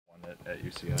at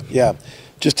UCF. Yeah,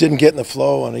 just didn't get in the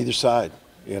flow on either side.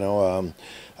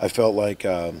 I felt like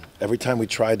every time we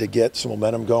tried to get some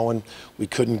momentum going, we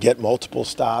couldn't get multiple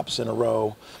stops in a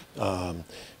row.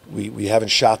 We haven't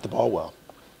shot the ball well.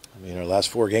 I mean, our last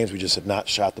 4 games, we just have not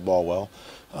shot the ball well.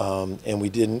 And we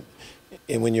didn't.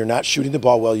 And when you're not shooting the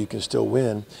ball well, you can still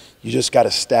win. You just got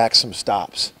to stack some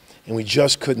stops. And we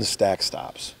just couldn't stack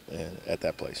stops at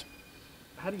that place.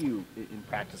 How do you, in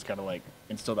practice, kind of like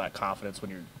instill that confidence when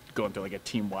you're going through like a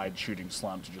team-wide shooting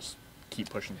slump to just keep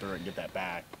pushing through it and get that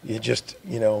back? You just,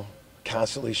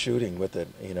 constantly shooting with it,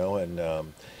 and,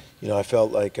 I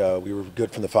felt like we were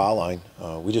good from the foul line.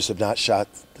 We just have not shot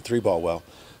the 3-ball well.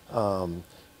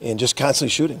 And just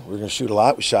constantly shooting. We're going to shoot a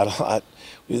lot. We shot a lot.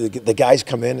 The guys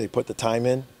come in, they put the time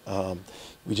in.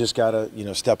 We just got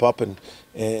to, step up and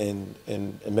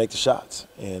make the shots.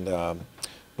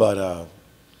 But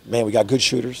man, we got good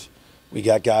shooters. We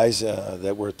got guys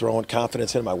that we're throwing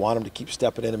confidence in them. I want them to keep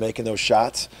stepping in and making those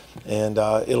shots, and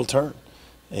it'll turn.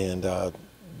 But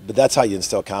that's how you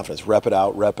instill confidence. Rep it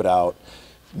out,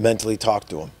 mentally talk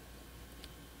to them.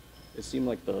 It seemed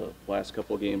like the last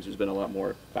couple of games there's been a lot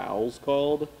more fouls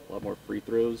called, a lot more free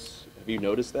throws. Have you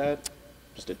noticed that?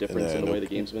 Just a difference in the way the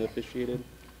game's been officiated?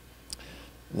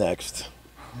 Next.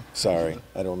 Sorry,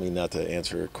 I don't mean not to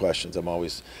answer questions. I'm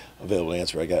always available to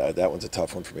answer. That one's a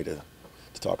tough one for me to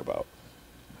talk about.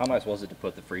 How nice was it to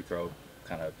put the free throw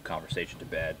kind of conversation to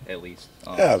bed, at least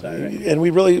on Yeah, Saturday? and we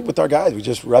really, with our guys, we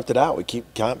just repped it out. We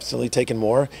keep constantly taking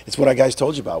more. It's what our guys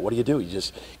told you about. What do? You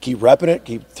just keep repping it,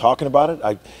 keep talking about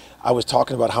it. I was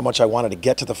talking about how much I wanted to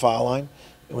get to the foul line.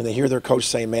 And when they hear their coach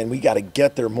saying, man, we got to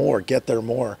get there more, it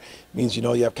means you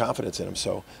have confidence in them.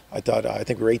 So I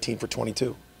think we're 18 for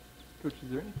 22. Coach, is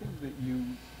there anything that you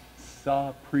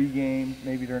saw pregame,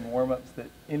 maybe during warm-ups, that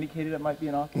indicated it might be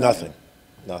an off? Nothing.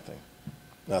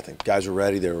 Guys were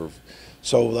ready. They were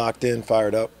so locked in,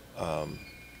 fired up.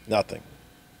 Nothing.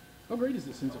 How great is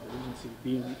the sense of urgency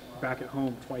being back at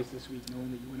home twice this week, knowing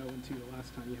that you went 0-2 the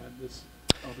last time you had this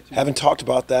opportunity? Haven't talked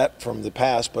about that from the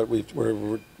past, but we've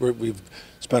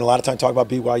spent a lot of time talking about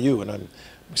BYU, and I'm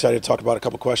excited to talk about a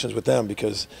couple questions with them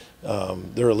because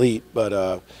they're elite. But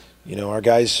our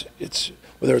guys,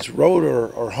 whether it's road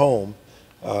or home,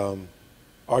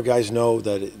 our guys know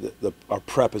that our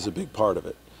prep is a big part of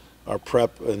it. Our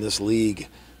prep in this league,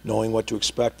 knowing what to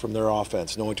expect from their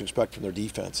offense, knowing what to expect from their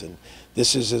defense. And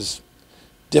this is as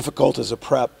difficult as a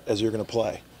prep as you're going to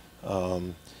play.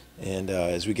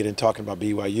 As we get in talking about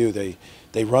BYU,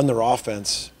 they run their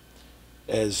offense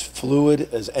as fluid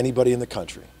as anybody in the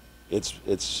country.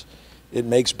 It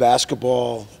makes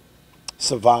basketball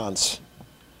savants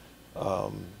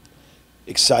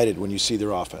excited when you see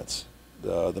their offense.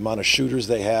 The amount of shooters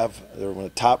they have, they're one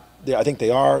of the top. I think they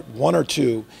are 1 or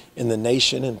 2 in the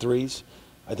nation in threes.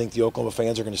 I think the Oklahoma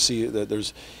fans are going to see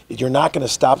that you're not going to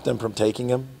stop them from taking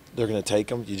them. They're going to take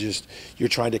them. You're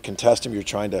trying to contest them. You're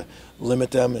trying to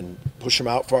limit them and push them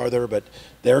out farther. But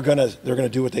they're going to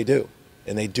do what they do,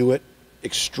 and they do it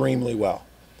extremely well.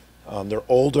 They're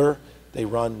older. They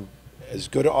run as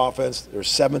good an offense. They're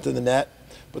 7th in the net,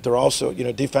 but they're also,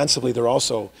 defensively, they're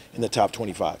also in the top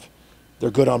 25. They're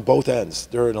good on both ends.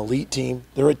 They're an elite team.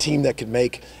 They're a team that can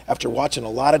make, after watching a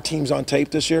lot of teams on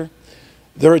tape this year,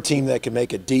 they're a team that can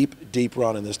make a deep, deep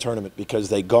run in this tournament because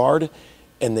they guard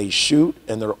and they shoot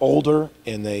and they're older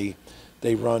and they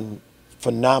run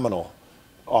phenomenal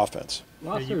offense.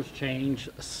 Rosters change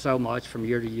so much from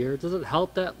year to year. Does it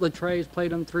help that Latrey's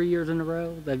played them 3 years in a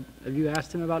row? Have you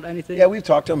asked him about anything? Yeah, we've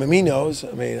talked to him, and he knows.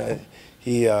 I mean,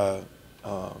 he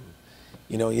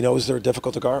knows they're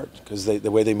difficult to guard because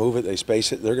the way they move it, they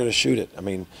space it, they're going to shoot it. I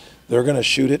mean, they're going to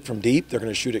shoot it from deep. They're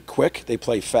going to shoot it quick. They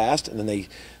play fast, and then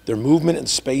their movement and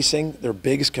spacing, their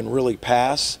bigs can really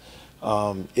pass.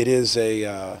 There's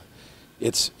a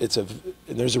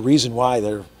reason why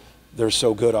they're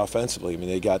so good offensively. I mean,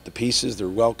 they got the pieces. They're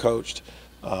well coached,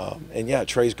 and yeah,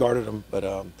 Trey's guarded them. But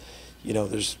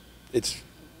it's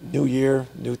new year,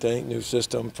 new thing, new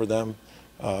system for them.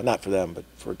 Not for them, but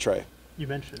for Trey. You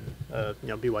mentioned,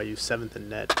 BYU 7th in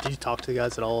net. Did you talk to the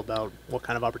guys at all about what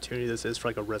kind of opportunity this is for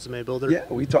like a resume builder? Yeah,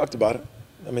 we talked about it.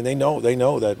 I mean, they know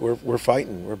that we're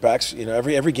fighting. We're backs.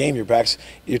 Every game you're backs.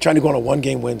 You're trying to go on a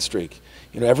 1-game win streak.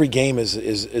 Every game is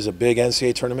a big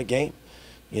NCAA tournament game.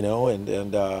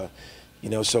 So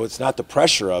it's not the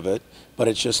pressure of it, but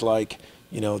it's just like,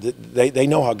 they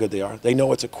know how good they are. They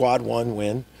know it's a quad 1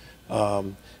 win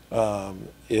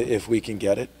if we can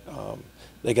get it.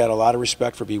 They got a lot of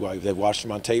respect for BYU. They've watched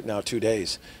them on tape now 2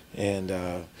 days,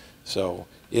 and so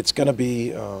it's going to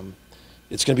be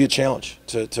a challenge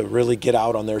to really get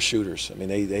out on their shooters. I mean,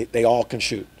 they all can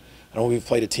shoot. I don't know if we've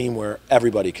played a team where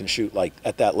everybody can shoot like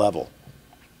at that level.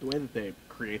 The way that they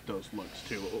create those looks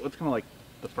too. What's kind of like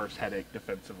the first headache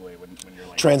defensively when you're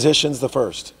like Transition's the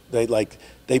first.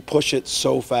 They push it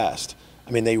so fast.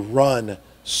 I mean, they run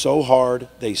so hard,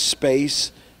 they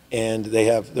space, and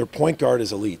their point guard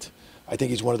is elite. I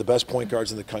think he's one of the best point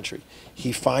guards in the country.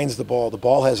 He finds the ball. The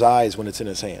ball has eyes when it's in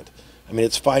his hand. I mean,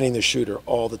 it's finding the shooter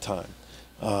all the time.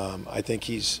 I think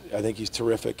he's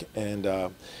terrific,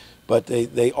 but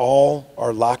they all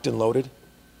are locked and loaded.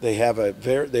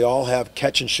 They all have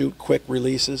catch and shoot quick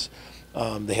releases.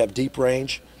 They have deep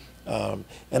range. And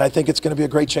I think it's going to be a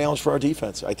great challenge for our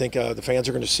defense. I think the fans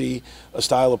are going to see a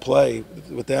style of play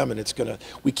with them, and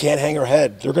we can't hang our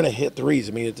head. They're going to hit threes.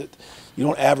 I mean, you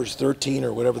don't average 13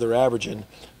 or whatever they're averaging.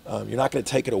 You're not going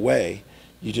to take it away.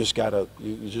 You're just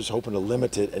hoping to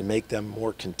limit it and make them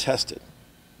more contested.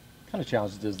 What kind of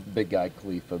challenges does the big guy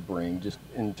Khalifa bring, just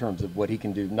in terms of what he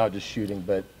can do, not just shooting,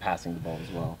 but passing the ball as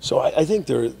well? So I think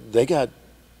they got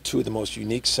two of the most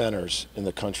unique centers in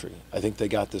the country. I think they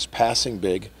got this passing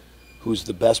big, who's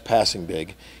the best passing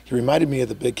big. He reminded me of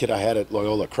the big kid I had at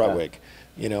Loyola, Krutwig,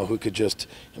 who could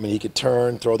he could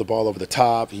turn, throw the ball over the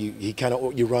top.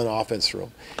 You run offense through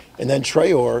him. And then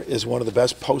Traore is one of the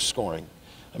best post scoring.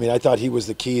 I mean, I thought he was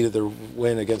the key to the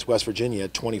win against West Virginia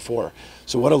at 24.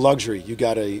 So what a luxury. You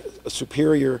got a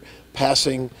superior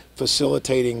passing,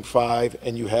 facilitating five,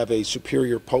 and you have a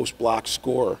superior post block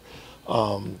scorer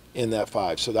in that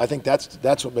five. So I think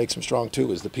that's what makes them strong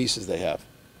too, is the pieces they have.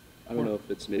 I don't know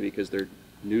if it's maybe because they're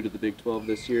new to the Big 12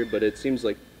 this year, but it seems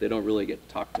like they don't really get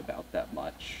talked about that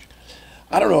much.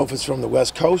 I don't know if it's from the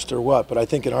West Coast or what, but I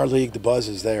think in our league the buzz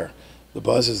is there. The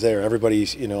buzz is there.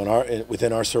 Everybody's,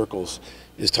 within our circles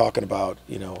is talking about,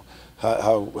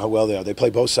 how well they are. They play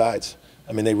both sides.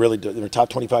 I mean, they really do. They're top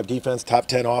 25 defense, top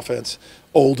 10 offense,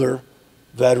 older,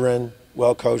 veteran,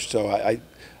 well coached. So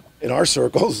in our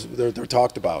circles, they're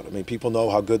talked about. I mean, people know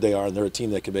how good they are, and they're a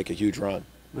team that can make a huge run.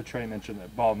 Trey mentioned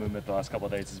that ball movement the last couple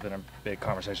of days has been a big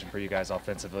conversation for you guys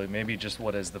offensively. Maybe just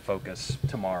what is the focus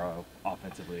tomorrow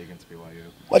offensively against BYU?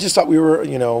 Well, I just thought we were,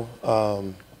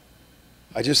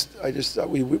 I just thought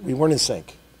we weren't in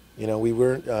sync. We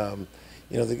weren't, and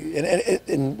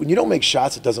when you don't make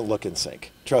shots, it doesn't look in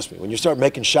sync. Trust me. When you start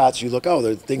making shots, you look,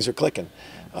 things are clicking.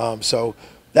 So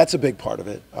that's a big part of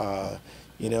it.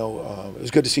 It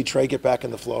was good to see Trey get back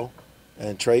in the flow,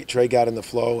 and Trey got in the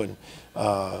flow and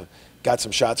got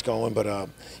some shots going. But I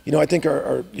think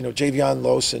our Javion,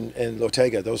 Los, and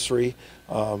Lotega, those three,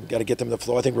 got to get them in the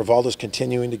flow. I think Rivaldo's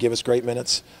continuing to give us great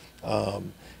minutes, but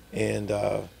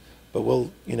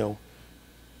we'll,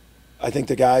 I think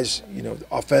the guys,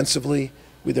 offensively,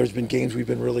 there's been games we've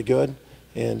been really good,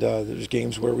 and there's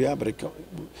games where we are, but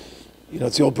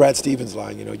it's the old Brad Stevens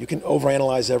line. You can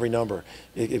overanalyze every number.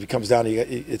 If it comes down to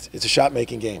it's a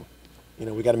shot-making game.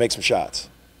 We got to make some shots.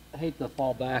 I hate to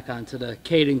fall back onto the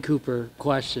Caden Cooper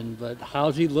question, but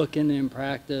how's he looking in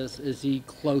practice? Is he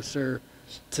closer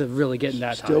to really getting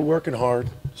that? Still working hard.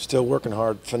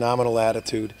 Phenomenal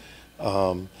attitude,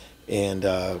 and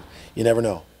you never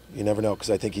know. You never know, because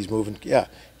I think he's moving. Yeah,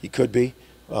 he could be,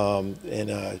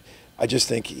 and I just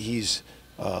think he's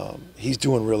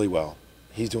doing really well.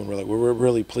 He's doing really. We're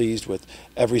really pleased with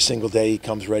every single day he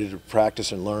comes ready to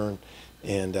practice and learn,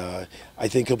 and I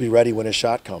think he'll be ready when his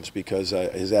shot comes, because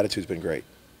his attitude's been great.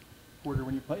 Porter,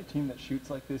 when you play a team that shoots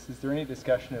like this, is there any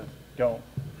discussion of don't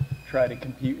try to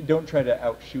compete, don't try to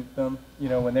outshoot them?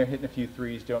 When they're hitting a few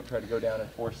threes, don't try to go down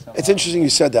and force them. It's interesting you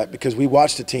said that, because we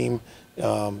watched a team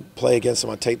play against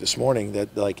them on tape this morning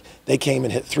that they came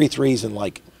and hit 3 threes in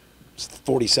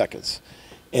 40 seconds.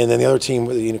 And then the other team,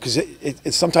 because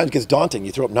it sometimes gets daunting.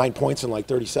 You throw up 9 points in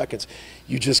 30 seconds.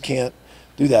 You just can't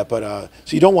do that. But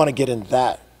so you don't want to get in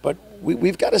that. But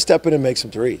we've got to step in and make some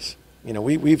threes.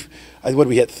 We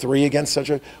hit 3 against such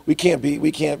a. We can't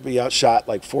be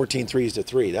outshot 14 threes to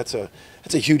 3. That's a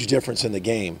huge difference in the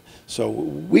game. So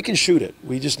we can shoot it.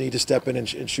 We just need to step in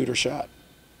and shoot our shot.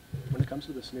 When it comes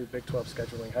to this new Big 12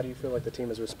 scheduling, how do you feel like the team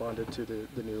has responded to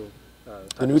the new?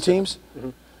 The new teams?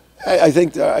 Mm-hmm. I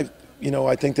think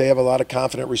I think they have a lot of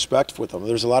confident respect with them.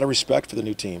 There's a lot of respect for the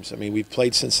new teams. I mean, we've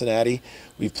played Cincinnati,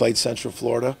 we've played Central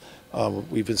Florida,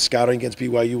 we've been scouting against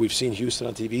BYU, we've seen Houston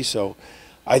on TV. So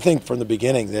I think from the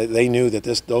beginning they knew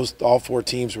that all 4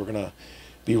 teams were going to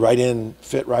be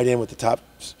fit right in with the top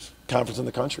conference in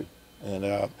the country. And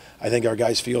I think our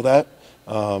guys feel that.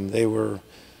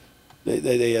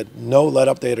 They had no let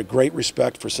up. They had a great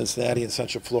respect for Cincinnati and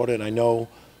Central Florida, and I know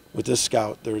with this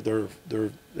scout, they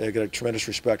got a tremendous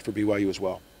respect for BYU as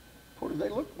well. Porter, they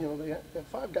look, they have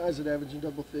 5 guys that average in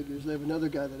double figures. They have another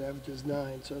guy that averages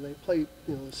 9, so they play,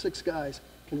 the 6 guys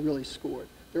can really score it.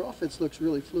 their offense looks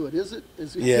really fluid. Is it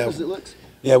as good Yeah. as it looks?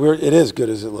 Yeah, it is good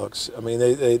as it looks. I mean,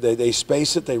 they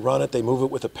space it, they run it, they move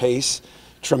it with a pace,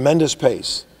 tremendous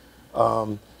pace,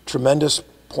 tremendous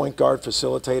point guard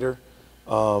facilitator,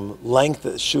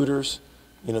 length shooters.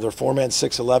 You know, they're 4-man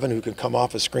 6'11" who can come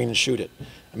off a screen and shoot it.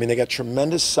 I mean, they got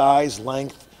tremendous size,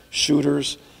 length,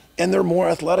 shooters, and they're more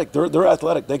athletic. They're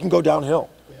athletic. They can go downhill.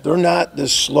 Yeah. They're not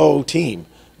this slow team.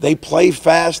 They play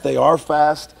fast. They are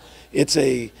fast.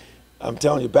 I'm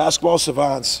telling you, basketball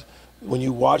savants, when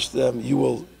you watch them, you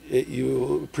will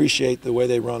appreciate the way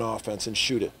they run offense and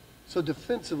shoot it. So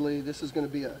defensively, this is going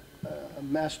to be a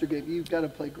master game. You've got to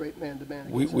play great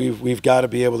man-to-man. We've got to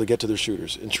be able to get to their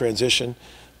shooters in transition,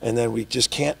 and then we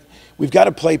just can't. We've got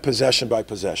to play possession by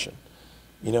possession.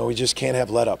 You know, we just can't have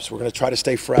let-ups. We're going to try to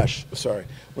stay fresh. We're going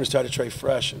to try to stay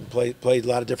fresh and play a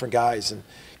lot of different guys and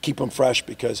keep them fresh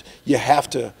because you have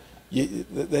to.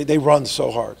 They run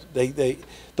so hard. The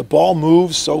ball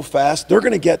moves so fast. They're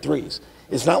going to get threes.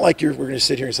 It's not like we're going to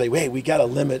sit here and say, hey, we got to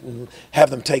limit and have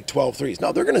them take 12 threes.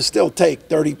 No, they're going to still take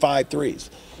 35 threes.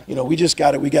 You know, we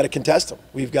got to contest them.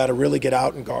 We've got to really get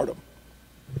out and guard them.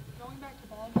 Going back to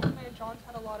ball movement, John's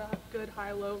had a lot of good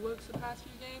high-low looks the past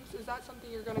few games. Is that something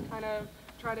you're going to kind of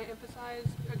try to emphasize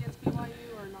against BYU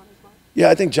or not as much? Yeah,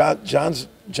 I think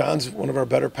John's one of our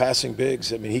better passing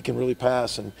bigs. I mean, he can really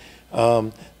pass. And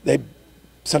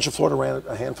Central Florida ran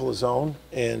a handful of zone,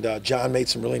 and John made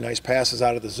some really nice passes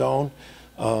out of the zone.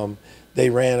 They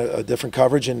ran a different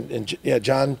coverage, and yeah,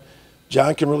 John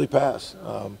can really pass.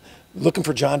 Looking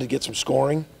for John to get some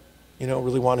scoring, you know,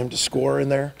 really want him to score in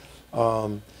there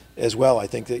as well. I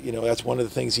think that, you know, that's one of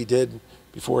the things he did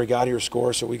before he got here,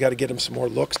 score. So we got to get him some more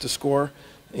looks to score.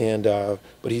 And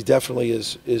but he definitely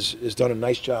is done a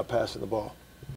nice job passing the ball.